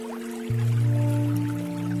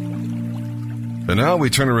And now we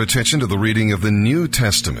turn our attention to the reading of the New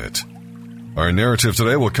Testament. Our narrative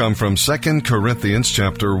today will come from 2 Corinthians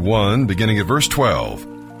chapter 1, beginning at verse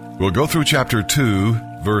 12. We'll go through chapter 2,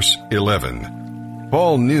 verse 11.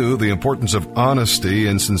 Paul knew the importance of honesty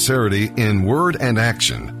and sincerity in word and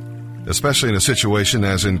action, especially in a situation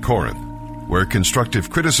as in Corinth, where constructive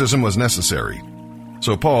criticism was necessary.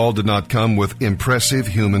 So Paul did not come with impressive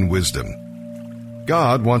human wisdom.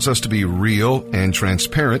 God wants us to be real and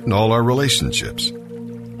transparent in all our relationships.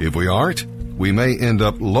 If we aren't, we may end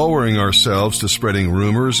up lowering ourselves to spreading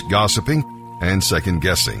rumors, gossiping, and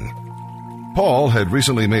second-guessing. Paul had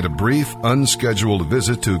recently made a brief, unscheduled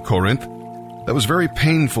visit to Corinth that was very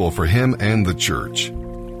painful for him and the church.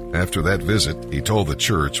 After that visit, he told the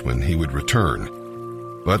church when he would return.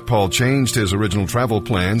 But Paul changed his original travel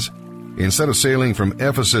plans. Instead of sailing from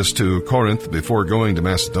Ephesus to Corinth before going to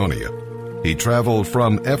Macedonia, he traveled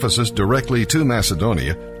from Ephesus directly to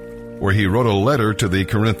Macedonia, where he wrote a letter to the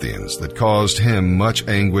Corinthians that caused him much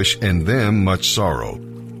anguish and them much sorrow.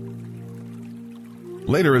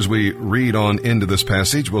 Later, as we read on into this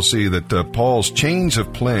passage, we'll see that Paul's change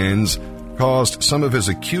of plans caused some of his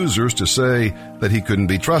accusers to say that he couldn't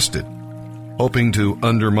be trusted, hoping to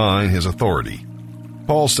undermine his authority.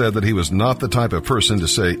 Paul said that he was not the type of person to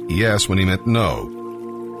say yes when he meant no.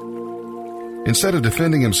 Instead of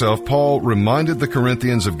defending himself, Paul reminded the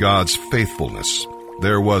Corinthians of God's faithfulness.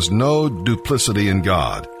 There was no duplicity in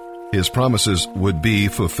God. His promises would be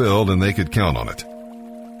fulfilled and they could count on it.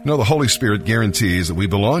 The Holy Spirit guarantees that we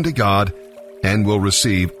belong to God and will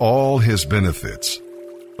receive all His benefits.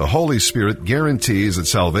 The Holy Spirit guarantees that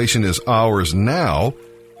salvation is ours now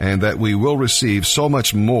and that we will receive so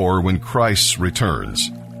much more when Christ returns.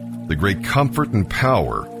 The great comfort and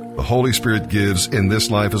power the Holy Spirit gives in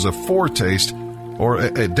this life is a foretaste, or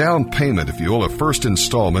a down payment, if you will, a first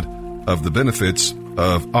installment of the benefits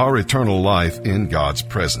of our eternal life in God's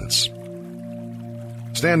presence.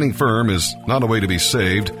 Standing firm is not a way to be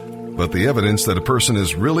saved, but the evidence that a person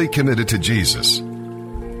is really committed to Jesus.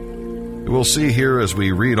 We'll see here as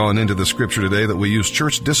we read on into the scripture today that we use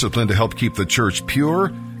church discipline to help keep the church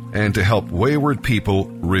pure and to help wayward people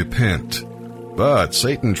repent. But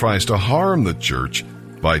Satan tries to harm the church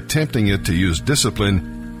by tempting it to use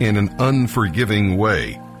discipline in an unforgiving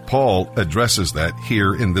way. Paul addresses that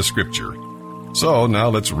here in this scripture. So now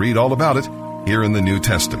let's read all about it here in the New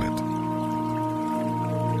Testament.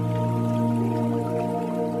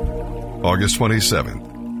 August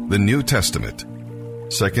 27th, the New Testament.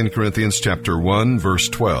 2 Corinthians chapter 1, verse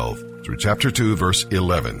 12 through chapter 2, verse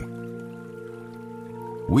 11.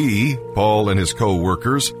 We, Paul and his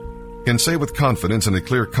co-workers, can say with confidence and a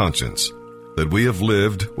clear conscience that we have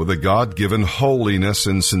lived with a God-given holiness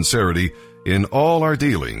and sincerity in all our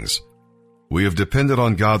dealings. We have depended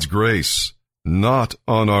on God's grace, not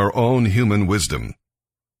on our own human wisdom.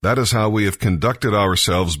 That is how we have conducted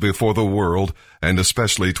ourselves before the world and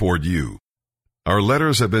especially toward you. Our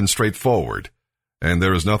letters have been straightforward, and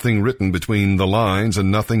there is nothing written between the lines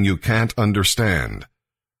and nothing you can't understand.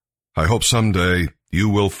 I hope someday you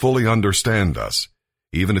will fully understand us,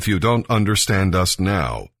 even if you don't understand us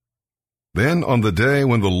now. Then on the day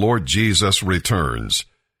when the Lord Jesus returns,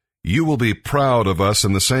 you will be proud of us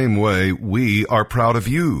in the same way we are proud of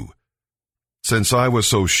you. Since I was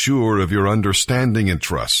so sure of your understanding and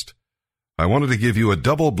trust, I wanted to give you a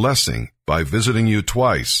double blessing by visiting you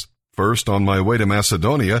twice, first on my way to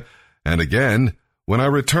Macedonia, and again when I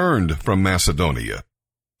returned from Macedonia.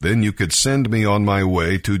 Then you could send me on my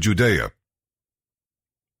way to Judea.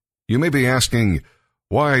 You may be asking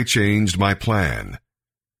why I changed my plan.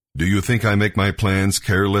 Do you think I make my plans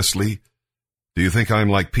carelessly? Do you think I'm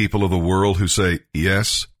like people of the world who say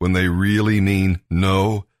yes when they really mean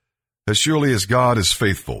no? As surely as God is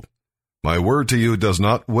faithful, my word to you does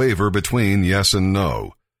not waver between yes and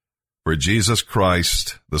no. For Jesus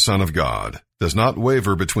Christ, the Son of God, does not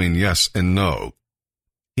waver between yes and no.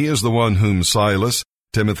 He is the one whom Silas,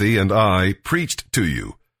 Timothy, and I preached to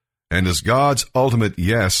you, and as God's ultimate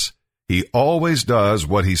yes, He always does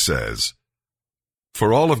what He says.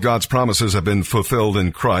 For all of God's promises have been fulfilled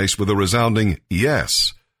in Christ with a resounding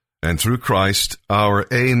yes, and through Christ our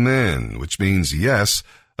amen, which means yes,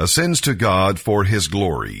 ascends to God for His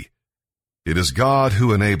glory. It is God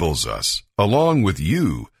who enables us, along with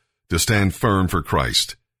you, to stand firm for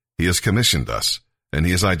Christ. He has commissioned us, and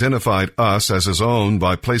He has identified us as His own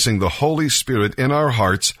by placing the Holy Spirit in our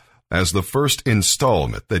hearts as the first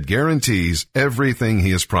installment that guarantees everything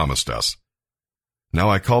He has promised us. Now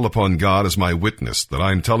I call upon God as my witness that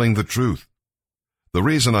I am telling the truth. The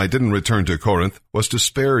reason I didn't return to Corinth was to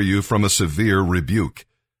spare you from a severe rebuke.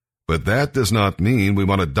 But that does not mean we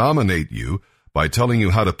want to dominate you by telling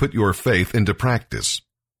you how to put your faith into practice.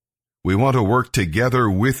 We want to work together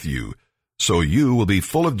with you, so you will be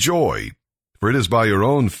full of joy, for it is by your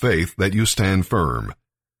own faith that you stand firm.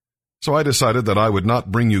 So I decided that I would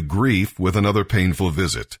not bring you grief with another painful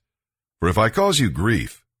visit. For if I cause you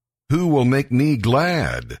grief, who will make me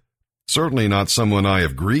glad? Certainly not someone I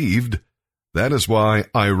have grieved. That is why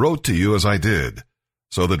I wrote to you as I did,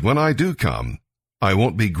 so that when I do come, I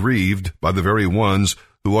won't be grieved by the very ones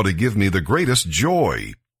who ought to give me the greatest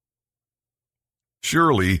joy.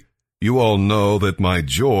 Surely you all know that my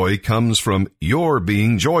joy comes from your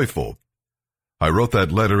being joyful. I wrote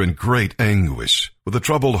that letter in great anguish, with a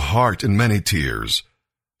troubled heart and many tears.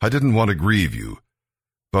 I didn't want to grieve you,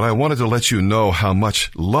 but I wanted to let you know how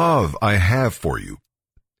much love I have for you.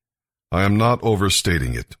 I am not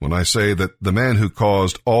overstating it when I say that the man who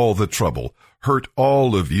caused all the trouble hurt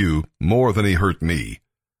all of you more than he hurt me.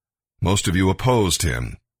 Most of you opposed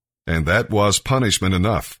him, and that was punishment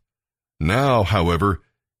enough. Now, however,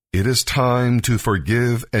 it is time to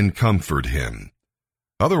forgive and comfort him.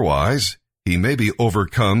 Otherwise, he may be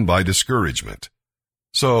overcome by discouragement.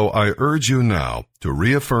 So I urge you now to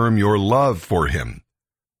reaffirm your love for him.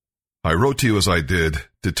 I wrote to you as I did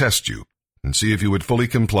to test you and see if you would fully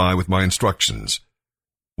comply with my instructions.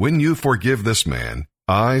 When you forgive this man,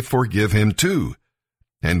 I forgive him too.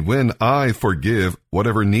 And when I forgive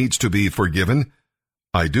whatever needs to be forgiven,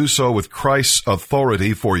 I do so with Christ's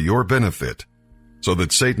authority for your benefit, so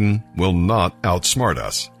that Satan will not outsmart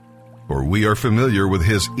us, for we are familiar with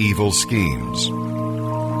his evil schemes.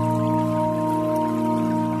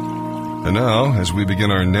 And now, as we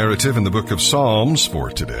begin our narrative in the book of Psalms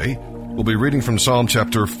for today, we'll be reading from Psalm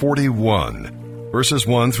chapter 41, verses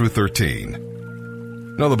 1 through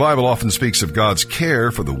 13. Now, the Bible often speaks of God's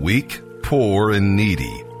care for the weak, poor, and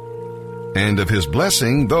needy, and of his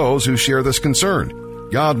blessing those who share this concern.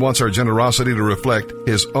 God wants our generosity to reflect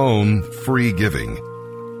his own free giving.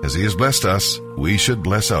 As he has blessed us, we should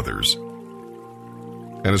bless others.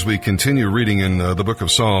 And as we continue reading in the book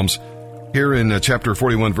of Psalms, here in chapter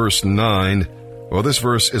 41, verse 9, well, this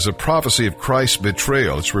verse is a prophecy of Christ's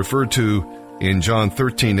betrayal. It's referred to in John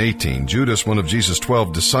 13:18. Judas, one of Jesus'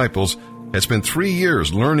 12 disciples, had spent 3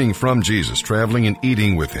 years learning from Jesus, traveling and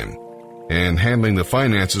eating with him, and handling the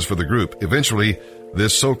finances for the group. Eventually,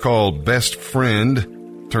 this so-called best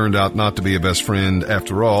friend turned out not to be a best friend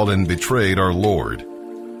after all and betrayed our Lord.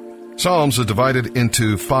 Psalms are divided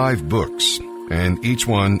into 5 books, and each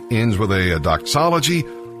one ends with a doxology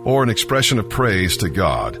or an expression of praise to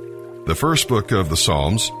God. The first book of the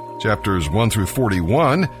Psalms, chapters 1 through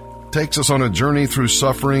 41, takes us on a journey through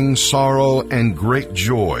suffering, sorrow, and great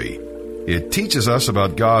joy. It teaches us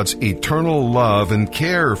about God's eternal love and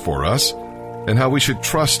care for us, and how we should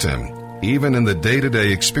trust him, even in the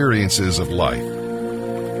day-to-day experiences of life.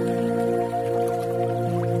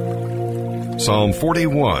 Psalm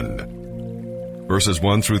 41, verses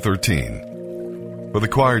 1 through 13. For the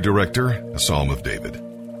choir director, a psalm of David.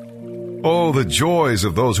 Oh, the joys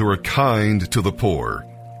of those who are kind to the poor.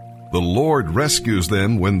 The Lord rescues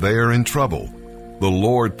them when they are in trouble. The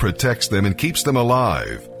Lord protects them and keeps them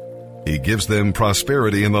alive. He gives them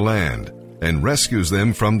prosperity in the land and rescues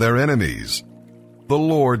them from their enemies. The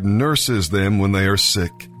Lord nurses them when they are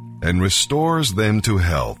sick and restores them to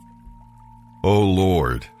health. O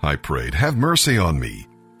Lord, I prayed, have mercy on me.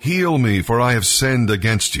 Heal me, for I have sinned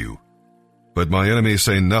against you. But my enemies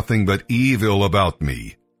say nothing but evil about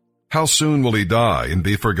me. How soon will he die and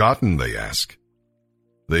be forgotten, they ask.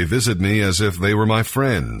 They visit me as if they were my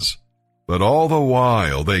friends, but all the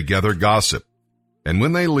while they gather gossip, and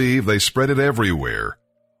when they leave, they spread it everywhere.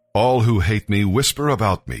 All who hate me whisper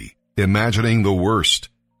about me, imagining the worst.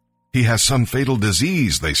 He has some fatal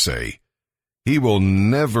disease, they say. He will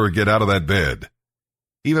never get out of that bed.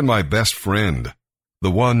 Even my best friend,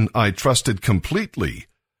 the one I trusted completely,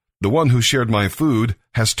 the one who shared my food,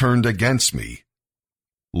 has turned against me.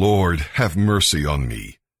 Lord, have mercy on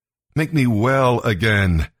me. Make me well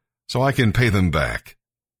again, so I can pay them back.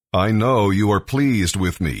 I know you are pleased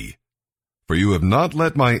with me, for you have not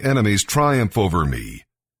let my enemies triumph over me.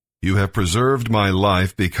 You have preserved my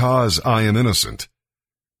life because I am innocent.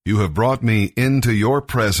 You have brought me into your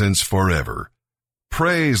presence forever.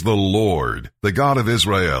 Praise the Lord, the God of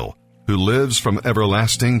Israel, who lives from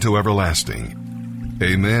everlasting to everlasting.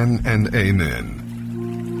 Amen and amen.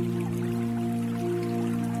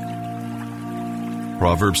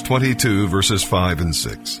 Proverbs 22, verses 5 and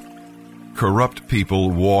 6. Corrupt people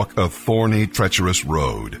walk a thorny, treacherous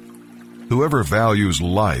road. Whoever values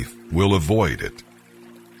life will avoid it.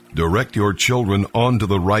 Direct your children onto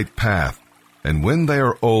the right path, and when they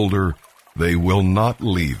are older, they will not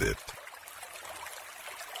leave it.